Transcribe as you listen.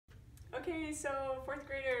Okay, so fourth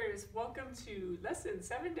graders, welcome to lesson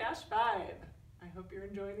 7-5. I hope you're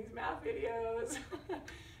enjoying these math videos.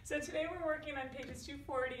 So today we're working on pages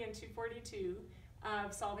 240 and 242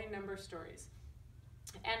 of solving number stories.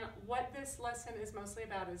 And what this lesson is mostly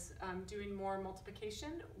about is doing more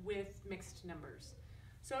multiplication with mixed numbers.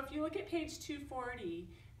 So if you look at page 240,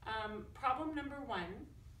 problem number 1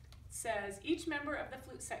 says, each member of the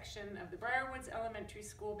flute section of the Briarwoods Elementary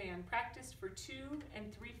School band practiced for 2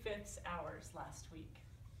 3/5 hours last week.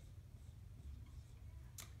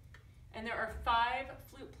 And there are 5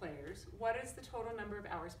 flute players. What is the total number of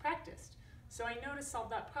hours practiced? So I know to solve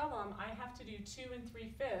that problem, I have to do 2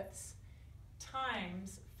 3/5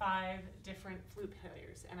 times 5 different flute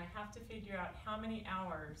players. And I have to figure out how many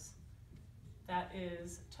hours that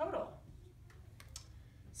is total.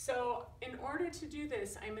 So in order to do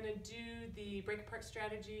this, I'm going to do the break apart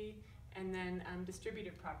strategy and then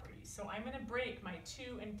distributive properties. So I'm going to break my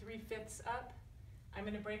 2 3/5 up. I'm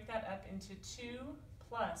going to break that up into 2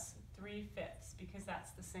 plus 3/5 because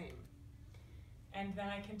that's the same. And then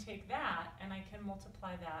I can take that and I can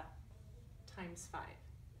multiply that times 5.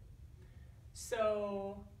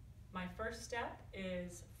 So my first step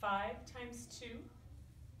is 5 times 2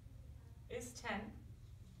 is 10.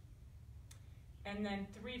 And then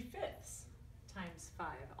 3/5 times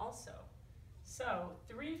 5 also. So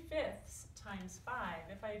 3/5 times 5,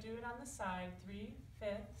 if I do it on the side,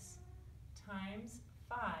 3/5 times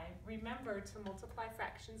 5, remember to multiply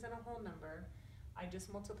fractions and a whole number. I just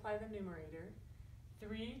multiply the numerator.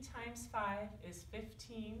 3 times 5 is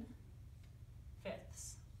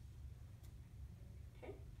 15/5.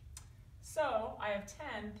 Okay? So I have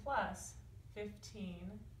 10 plus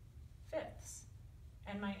 15/5.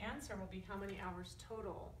 And my answer will be how many hours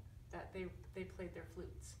total that they played their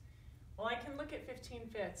flutes. Well, I can look at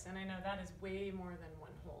 15/5 and I know that is way more than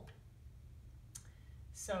one whole.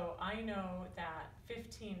 So I know that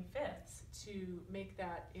 15/5, to make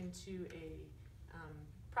that into a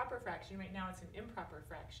proper fraction, right now it's an improper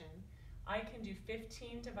fraction, I can do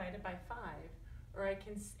 15 divided by 5, or I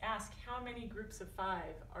can ask how many groups of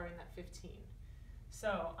 5 are in that 15.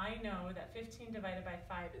 So I know that 15 divided by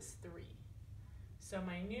 5 is 3. So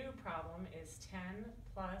my new problem is 10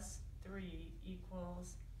 plus 3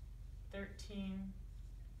 equals 13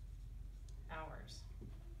 hours.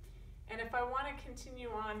 And if I want to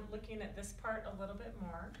continue on looking at this part a little bit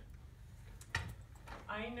more,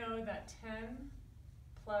 I know that 10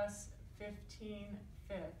 plus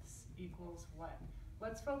 15/5 equals what?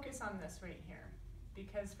 Let's focus on this right here,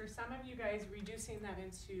 because for some of you guys, reducing that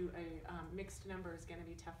into a mixed number is going to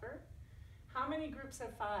be tougher. How many groups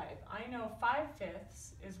of 5? I know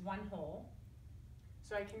 5/5 is one whole,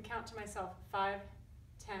 so I can count to myself 5,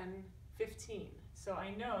 10, 15. So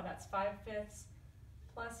I know that's 5/5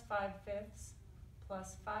 plus 5/5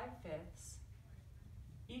 plus 5/5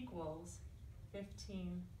 equals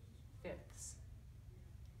 15/5.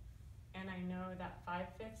 And I know that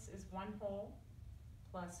 5/5 is one whole,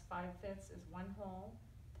 plus 5/5 is one whole,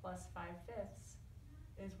 plus 5/5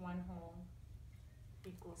 is one whole,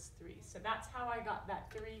 equals 3. So that's how I got that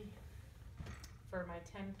 3 for my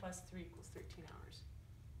 10 plus 3 equals 13 hours.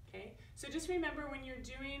 Okay, so just remember, when you're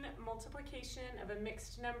doing multiplication of a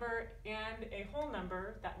mixed number and a whole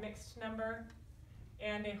number, that mixed number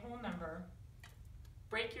and a whole number,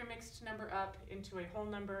 break your mixed number up into a whole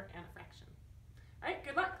number and a fraction. All right,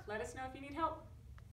 good luck. Let us know if you need help.